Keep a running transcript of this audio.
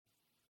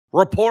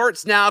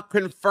Reports now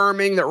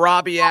confirming that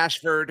Robby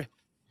Ashford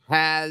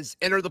has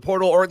entered the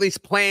portal, or at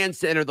least plans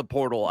to enter the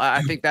portal.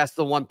 I think that's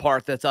the one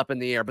part that's up in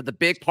the air. But the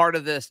big part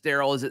of this,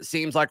 Daryl, is it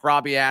seems like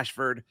Robby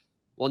Ashford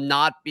will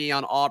not be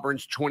on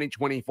Auburn's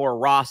 2024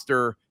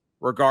 roster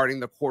regarding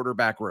the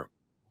quarterback room.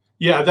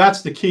 Yeah,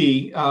 that's the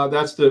key.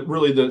 That's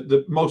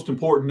the most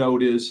important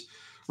note is,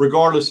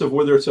 regardless of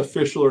whether it's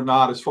official or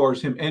not, as far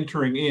as him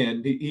entering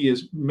in, he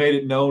has made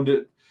it known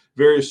to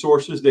various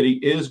sources that he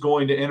is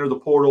going to enter the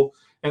portal.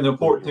 And the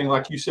important thing,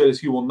 like you said, is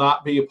he will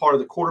not be a part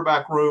of the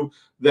quarterback room.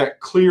 That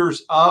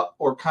clears up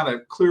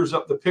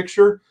the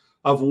picture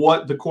of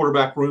what the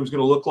quarterback room is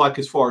going to look like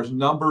as far as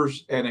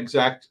numbers and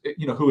exact,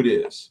 who it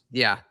is.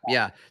 Yeah.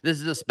 This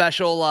is a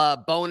special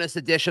bonus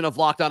edition of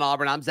Locked on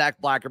Auburn. I'm Zach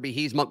Blackerby.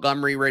 He's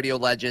Montgomery radio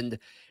legend,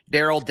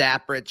 Daryl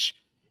Dapprich.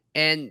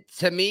 And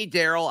to me,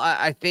 Daryl,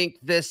 I think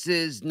this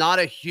is not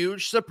a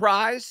huge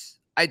surprise.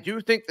 I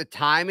do think the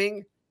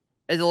timing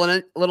is a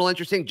little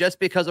interesting just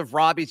because of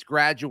Robby's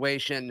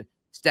graduation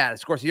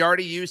status. Of course, he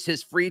already used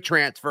his free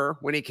transfer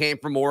when he came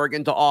from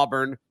Oregon to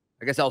Auburn.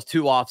 I guess that was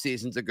 2 off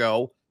seasons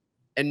ago.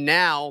 And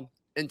now,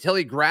 until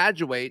he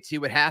graduates, he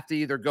would have to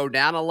either go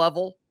down a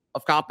level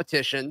of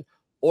competition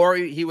or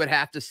he would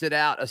have to sit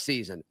out a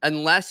season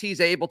unless he's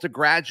able to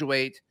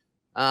graduate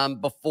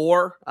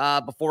before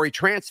he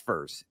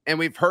transfers. And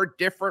we've heard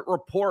different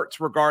reports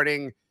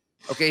regarding,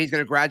 okay, he's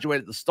going to graduate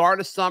at the start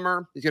of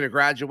summer. He's going to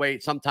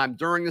graduate sometime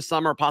during the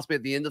summer, possibly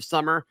at the end of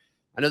summer.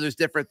 I know there's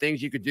different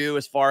things you could do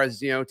as far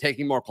as,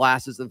 taking more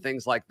classes and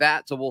things like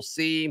that. So we'll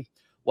see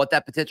what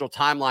that potential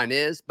timeline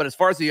is. But as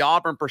far as the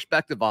Auburn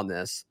perspective on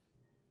this,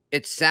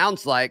 it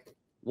sounds like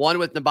one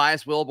with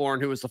Nebias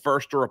Wilborn, who was the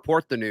first to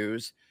report the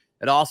news.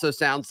 It also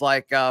sounds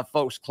like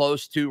folks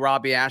close to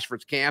Robby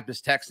Ashford's camp is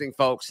texting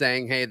folks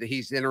saying, hey, that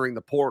he's entering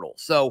the portal.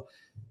 So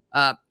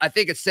I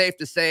think it's safe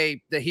to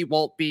say that he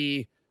won't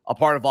be a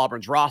part of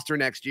Auburn's roster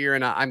next year.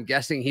 And I'm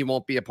guessing he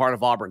won't be a part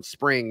of Auburn's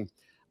spring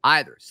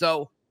either.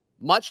 So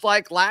much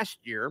like last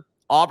year,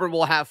 Auburn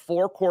will have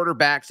 4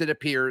 quarterbacks, it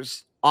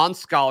appears, on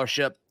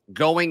scholarship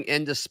going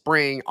into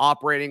spring,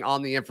 operating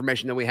on the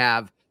information that we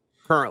have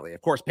currently.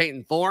 Of course,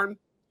 Peyton Thorne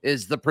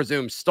is the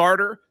presumed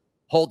starter.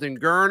 Holden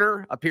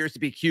Geriner appears to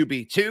be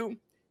QB2.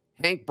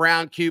 Hank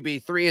Brown,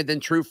 QB3, and then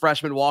true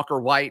freshman Walker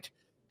White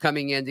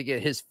coming in to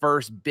get his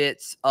first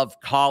bits of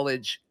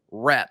college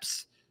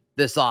reps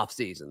this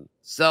offseason.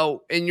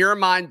 So in your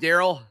mind,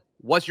 Daryl,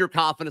 what's your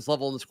confidence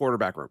level in this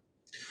quarterback room?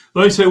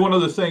 Let me say one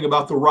other thing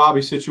about the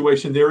Robby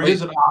situation. There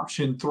is an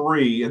option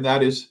 3, and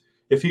that is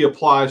if he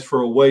applies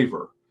for a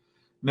waiver.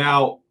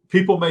 Now,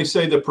 people may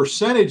say the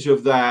percentage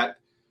of that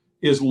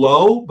is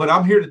low, but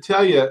I'm here to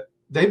tell you,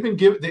 they've been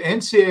given, the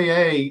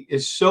NCAA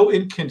is so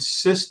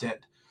inconsistent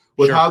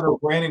with how they're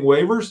granting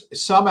waivers.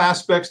 Some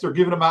aspects, they're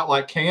giving them out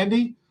like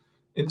candy.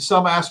 In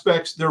some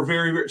aspects, they're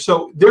very, very,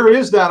 so there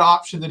is that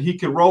option that he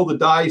could roll the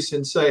dice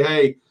and say,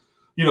 hey,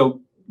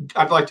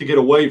 I'd like to get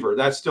a waiver.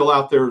 That's still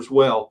out there as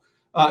well.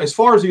 As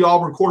far as the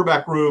Auburn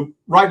quarterback room,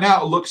 right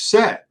now it looks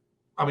set.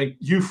 I mean,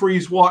 Hugh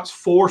Freeze wants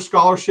 4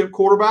 scholarship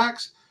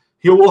quarterbacks.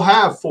 He will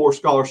have 4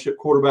 scholarship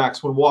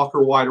quarterbacks when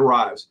Walker White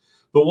arrives.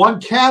 The one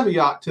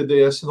caveat to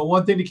this, and the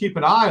one thing to keep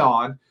an eye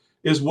on,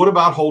 is what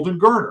about Holden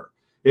Geriner?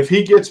 If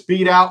he gets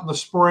beat out in the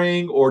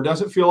spring or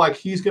doesn't feel like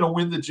he's going to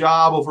win the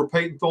job over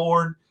Peyton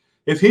Thorne,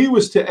 if he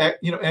was to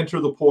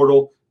enter the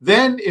portal,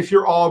 then if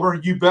you're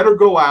Auburn, you better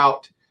go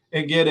out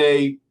and get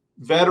a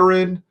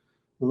veteran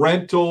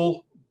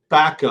rental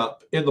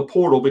backup in the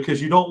portal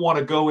because you don't want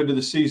to go into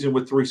the season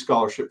with 3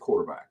 scholarship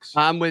quarterbacks.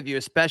 I'm with you,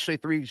 especially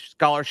 3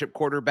 scholarship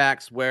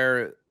quarterbacks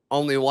where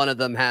only one of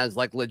them has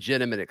like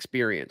legitimate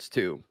experience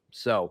too.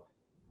 So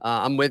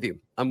I'm with you.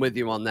 I'm with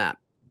you on that.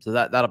 So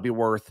that'll be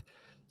worth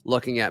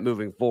looking at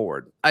moving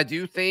forward. I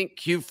do think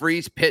Hugh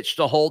Freeze pitched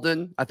to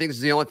Holden. I think this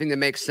is the only thing that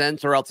makes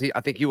sense, or else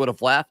I think he would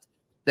have left,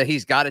 that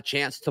he's got a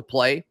chance to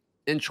play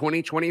in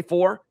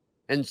 2024.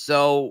 And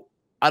so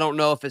I don't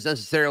know if it's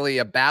necessarily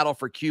a battle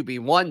for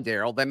QB1,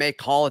 Daryl. They may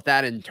call it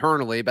that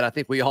internally, but I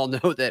think we all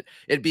know that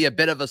it'd be a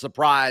bit of a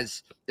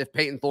surprise if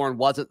Peyton Thorne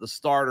wasn't the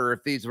starter,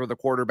 if these were the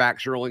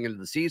quarterbacks you're rolling into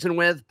the season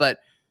with. But,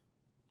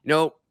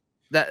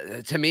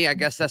 that to me, I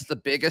guess that's the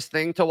biggest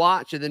thing to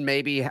watch. And then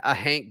maybe a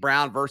Hank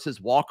Brown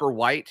versus Walker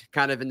White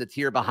kind of in the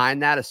tier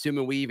behind that,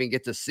 assuming we even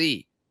get to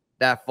see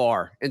that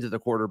far into the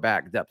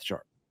quarterback depth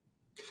chart.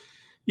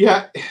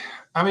 Yeah.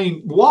 I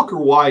mean, Walker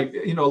White,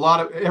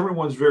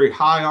 everyone's very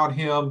high on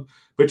him,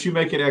 but you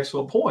make an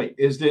excellent point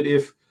is that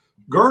if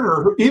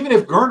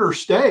Geriner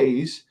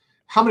stays,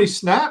 how many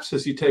snaps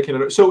has he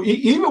taken? So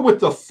even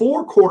with the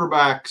 4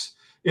 quarterbacks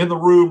in the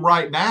room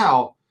right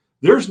now,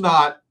 there's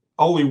not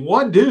only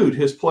one dude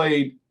has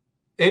played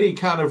any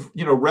kind of,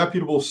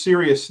 reputable,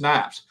 serious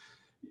snaps.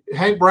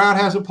 Hank Brown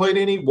hasn't played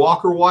any.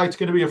 Walker White's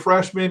going to be a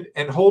freshman,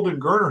 and Holden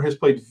Geriner has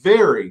played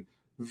very,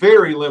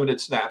 very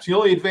limited snaps. The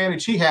only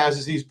advantage he has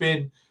is he's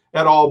been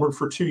at Auburn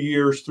for 2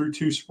 years through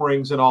 2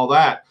 springs and all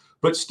that.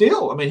 But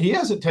still, I mean, he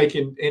hasn't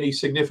taken any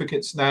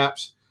significant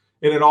snaps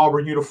in an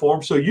Auburn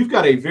uniform. So you've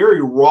got a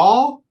very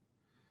raw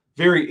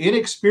very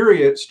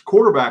inexperienced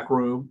quarterback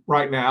room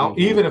right now,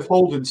 even if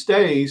Holden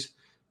stays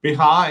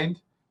behind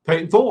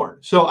Peyton Thorne.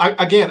 So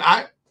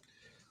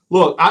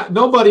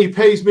nobody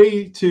pays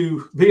me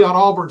to be on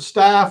Auburn's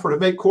staff or to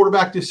make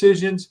quarterback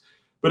decisions.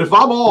 But if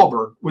I'm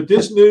Auburn with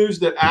this news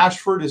that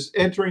Ashford is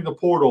entering the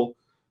portal,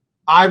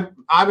 I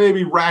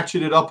maybe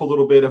ratchet it up a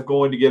little bit of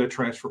going to get a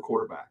transfer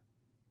quarterback.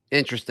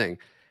 Interesting.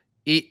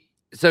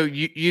 So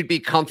you'd be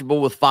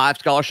comfortable with 5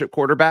 scholarship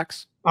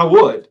quarterbacks? I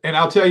would. And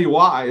I'll tell you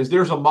why, is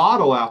there's a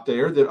model out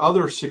there that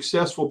other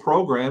successful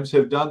programs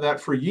have done that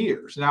for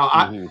years.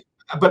 Now,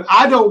 but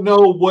I don't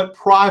know what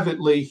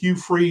privately Hugh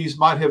Freeze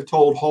might have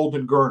told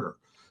Holden Geriner.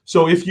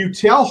 So if you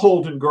tell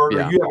Holden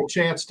Geriner you have a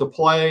chance to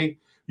play,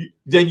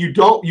 then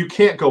you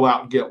can't go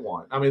out and get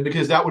one. I mean,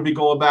 because that would be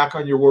going back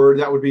on your word.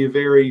 That would be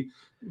very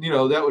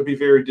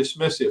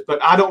dismissive.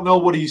 But I don't know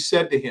what he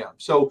said to him.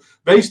 So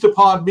based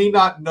upon me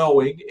not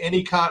knowing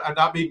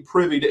not being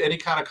privy to any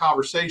kind of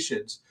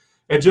conversations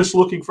and just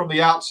looking from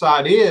the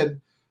outside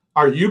in,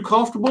 are you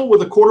comfortable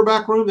with a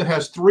quarterback room that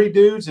has 3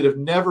 dudes that have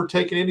never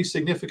taken any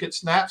significant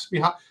snaps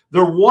behind?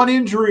 They're one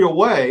injury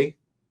away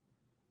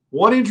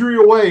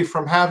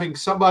from having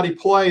somebody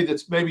play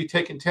that's maybe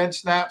taken 10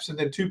 snaps and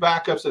then 2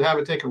 backups that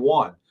haven't taken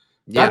 1.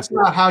 Yeah. That's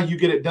not how you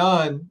get it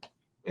done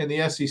in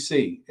the SEC,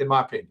 in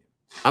my opinion.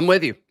 I'm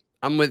with you.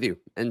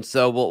 And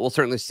so we'll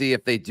certainly see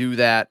if they do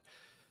that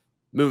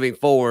moving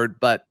forward.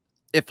 But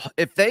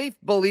if they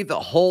believe that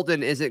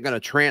Holden isn't going to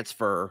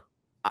transfer,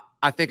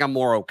 I think I'm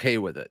more okay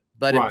with it.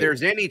 But if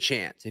there's any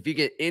chance, if you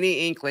get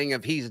any inkling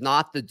of he's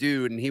not the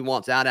dude and he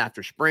wants out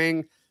after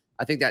spring,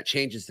 I think that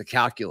changes the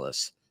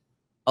calculus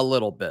a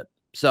little bit.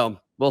 So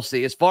we'll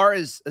see. As far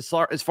as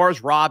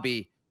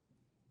Robby,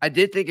 I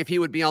did think if he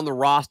would be on the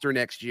roster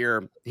next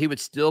year, he would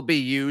still be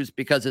used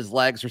because his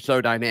legs are so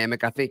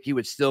dynamic. I think he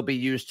would still be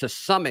used to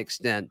some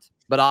extent,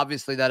 but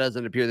obviously that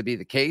doesn't appear to be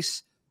the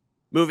case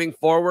moving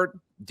forward.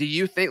 Do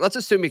you think, let's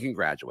assume he can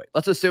graduate.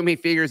 Let's assume he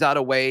figures out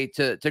a way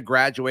to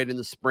graduate in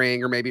the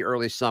spring or maybe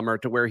early summer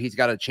to where he's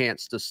got a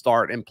chance to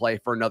start and play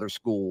for another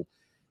school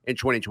in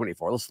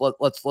 2024.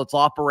 Let's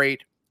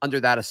operate under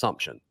that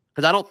assumption,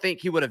 because I don't think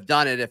he would have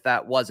done it if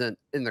that wasn't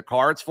in the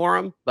cards for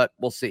him, but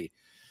we'll see.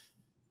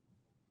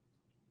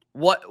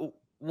 What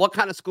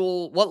kind of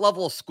school, what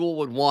level of school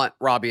would want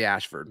Robby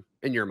Ashford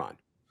in your mind?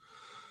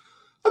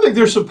 I think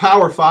there's some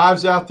Power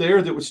 5s out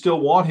there that would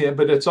still want him,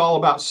 but it's all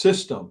about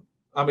system.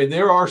 I mean,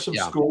 there are some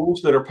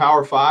schools that are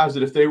Power 5s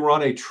that if they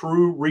run a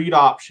true read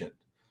option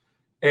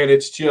and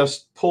it's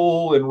just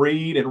pull and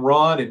read and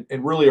run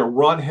and really a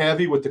run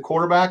heavy with the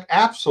quarterback,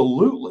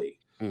 absolutely.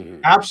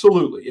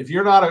 Absolutely. If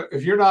you're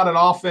not an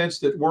offense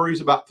that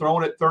worries about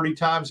throwing it 30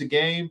 times a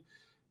game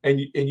and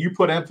you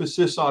put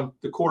emphasis on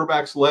the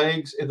quarterback's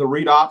legs and the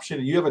read option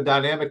and you have a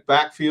dynamic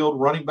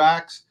backfield running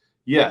backs,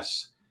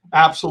 yes,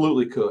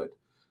 absolutely could.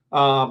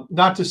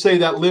 Not to say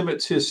that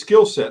limits his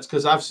skill sets,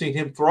 because I've seen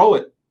him throw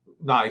it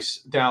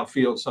nice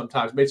downfield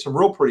sometimes, made some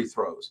real pretty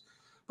throws.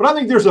 But I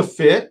think there's a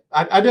fit.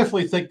 I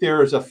definitely think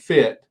there is a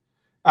fit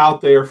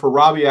out there for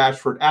Robby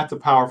Ashford at the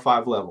Power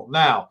 5 level.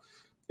 Now,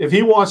 if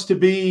he wants to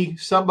be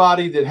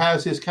somebody that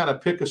has his kind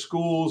of pick of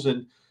schools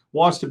and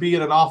wants to be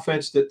in an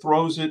offense that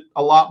throws it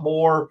a lot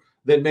more,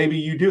 then maybe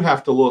you do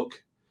have to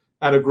look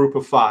at a group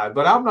of 5.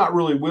 But I'm not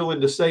really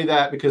willing to say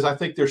that, because I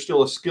think there's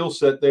still a skill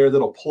set there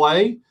that'll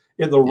play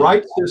in the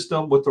right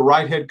system with the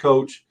right head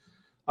coach,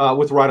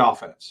 with the right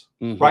offense,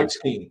 right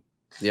scheme.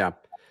 Yeah,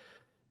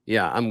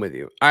 I'm with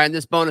you. All right, and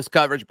this bonus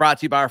coverage brought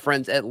to you by our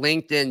friends at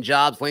LinkedIn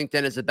Jobs.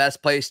 LinkedIn is the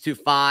best place to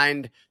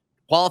find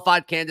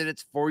qualified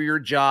candidates for your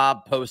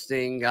job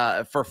posting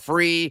for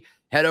free.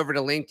 Head over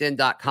to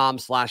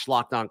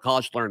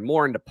linkedin.com/LockedOnCollege to learn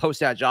more and to post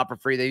that job for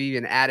free. They've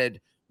even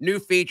added new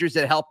features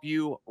that help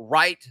you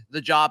write the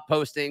job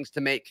postings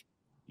to make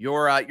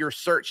your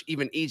search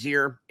even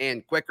easier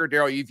and quicker.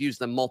 Daryl, you've used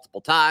them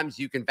multiple times.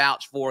 You can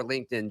vouch for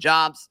LinkedIn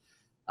Jobs.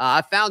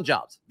 I found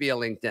jobs via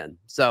LinkedIn.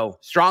 So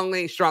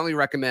strongly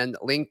recommend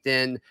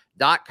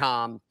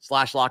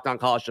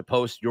linkedin.com/LockedOnCollege to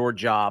post your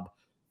job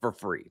for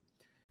free.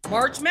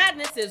 March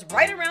Madness is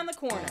right around the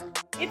corner.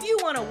 If you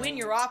want to win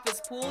your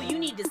office pool, you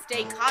need to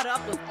stay caught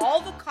up with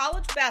all the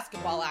college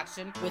basketball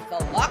action with the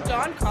Locked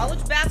On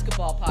College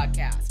Basketball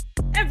Podcast.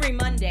 Every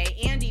Monday,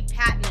 Andy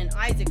Patton and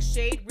Isaac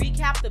Shade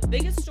recap the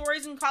biggest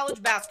stories in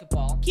college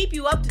basketball, keep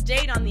you up to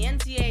date on the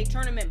NCAA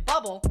tournament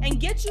bubble, and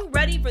get you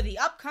ready for the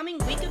upcoming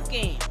week of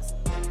games.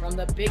 From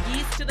the Big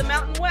East to the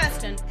Mountain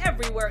West and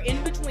everywhere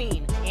in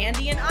between,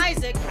 Andy and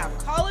Isaac have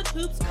college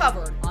hoops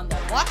covered on the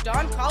Locked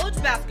On College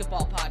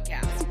Basketball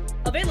Podcast.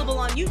 Available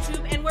on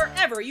YouTube and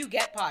wherever you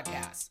get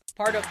podcasts.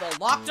 Part of the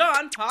Locked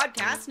On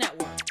Podcast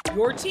Network.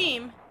 Your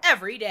team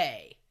every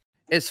day.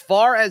 As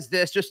far as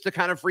this, just to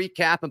kind of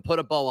recap and put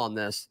a bow on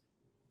this,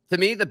 to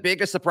me, the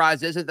biggest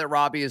surprise isn't that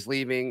Robby is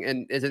leaving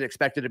and isn't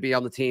expected to be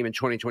on the team in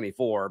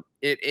 2024.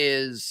 It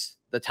is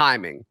the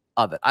timing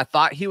of it. I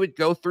thought he would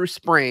go through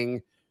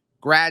spring,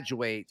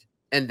 graduate,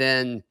 and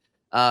then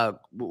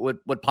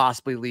would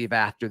possibly leave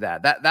after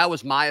that. That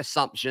was my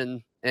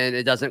assumption, and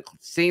it doesn't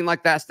seem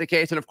like that's the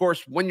case. And of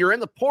course, when you're in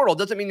the portal,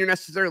 doesn't mean you're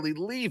necessarily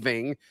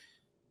leaving.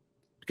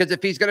 Because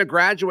if he's going to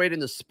graduate in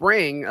the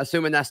spring,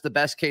 assuming that's the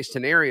best case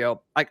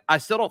scenario, like I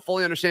still don't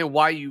fully understand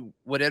why you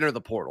would enter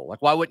the portal.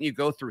 Like, why wouldn't you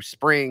go through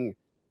spring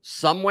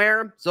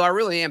somewhere? So I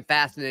really am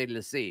fascinated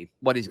to see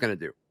what he's going to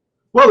do.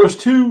 Well, there's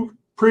two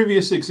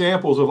previous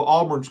examples of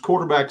Auburn's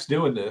quarterbacks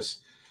doing this.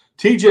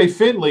 TJ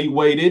Finley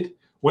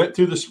went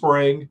through the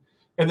spring,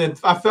 and then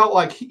I felt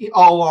like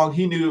all along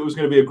he knew it was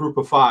going to be a group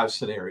of 5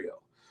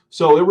 scenario.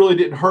 So it really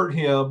didn't hurt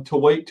him to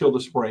wait till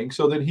the spring.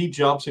 So then he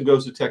jumps and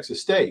goes to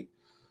Texas State.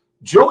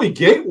 Joey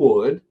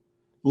Gatewood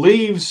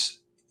leaves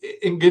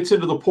and gets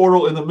into the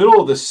portal in the middle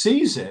of the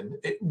season,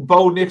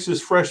 Bo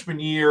Nix's freshman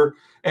year,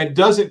 and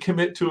doesn't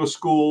commit to a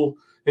school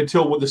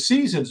until when the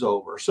season's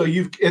over. So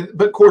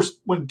but of course,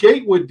 when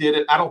Gatewood did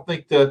it, I don't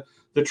think the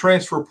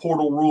transfer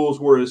portal rules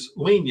were as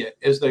lenient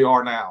as they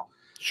are now.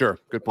 Sure,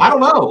 good point. I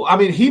don't know. I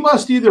mean, he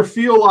must either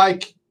feel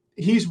like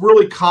he's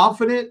really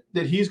confident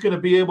that he's going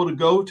to be able to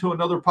go to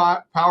another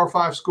Power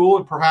 5 school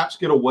and perhaps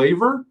get a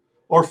waiver,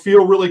 or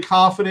feel really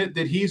confident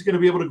that he's going to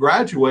be able to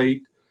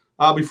graduate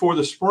before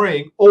the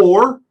spring,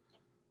 or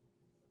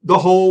the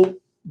whole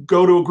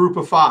go to a group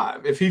of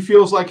 5. If he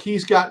feels like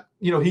he's got,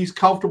 he's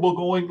comfortable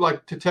going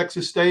like to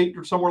Texas State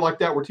or somewhere like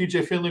that where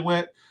TJ Finley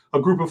went, a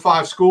group of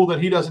 5 school, then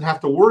he doesn't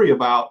have to worry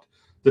about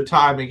the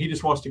timing. He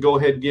just wants to go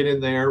ahead and get in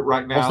there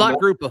right now. Well, it's not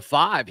group of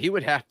 5. He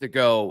would have to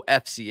go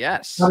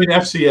FCS. I mean,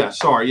 FCS.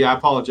 Sorry. Yeah, I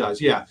apologize.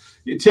 Yeah.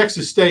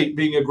 Texas State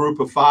being a group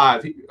of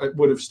 5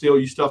 would have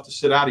you still have to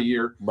sit out a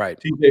year. Right.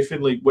 TJ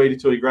Finley waited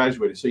till he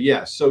graduated. So,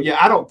 yes. So, yeah,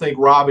 I don't think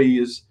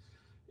Robby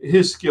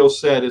his skill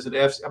set is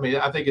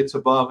I think it's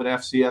above an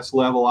FCS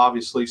level,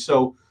 obviously.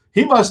 So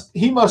he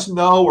must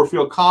know or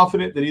feel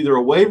confident that either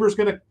a waiver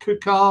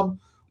could come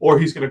or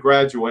he's going to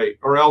graduate,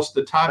 or else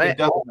the timing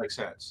doesn't make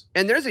sense.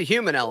 And there's a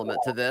human element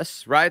to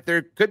this, right?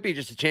 There could be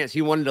just a chance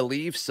he wanted to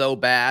leave so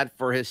bad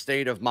for his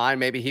state of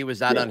mind. Maybe he was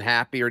that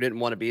unhappy or didn't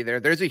want to be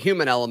there. There's a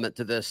human element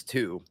to this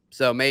too.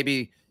 So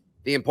maybe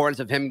the importance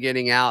of him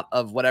getting out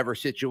of whatever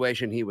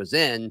situation he was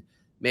in,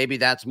 maybe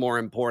that's more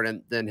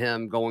important than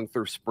him going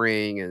through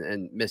spring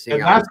and missing out.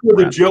 And that's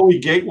where the Joey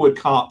Gatewood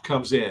comp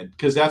comes in,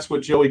 because that's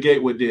what Joey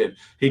Gatewood did.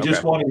 He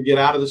just wanted to get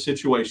out of the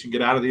situation,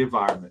 get out of the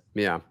environment.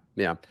 Yeah.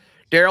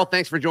 Daryl,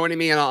 thanks for joining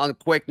me on a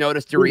quick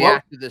notice to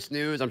react to this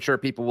news. I'm sure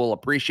people will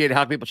appreciate it.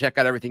 How can people check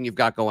out everything you've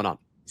got going on?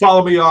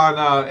 Follow me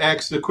on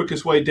X, the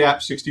quickest way,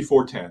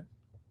 DAP6410.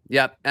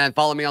 Yep. And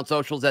follow me on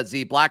socials at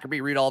Z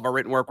Blackerby. Read all of our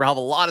written work. We'll have a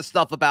lot of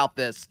stuff about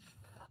this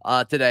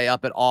today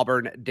up at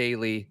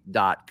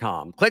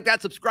auburndaily.com. Click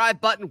that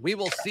subscribe button. We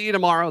will see you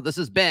tomorrow. This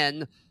has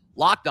been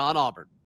Locked On Auburn.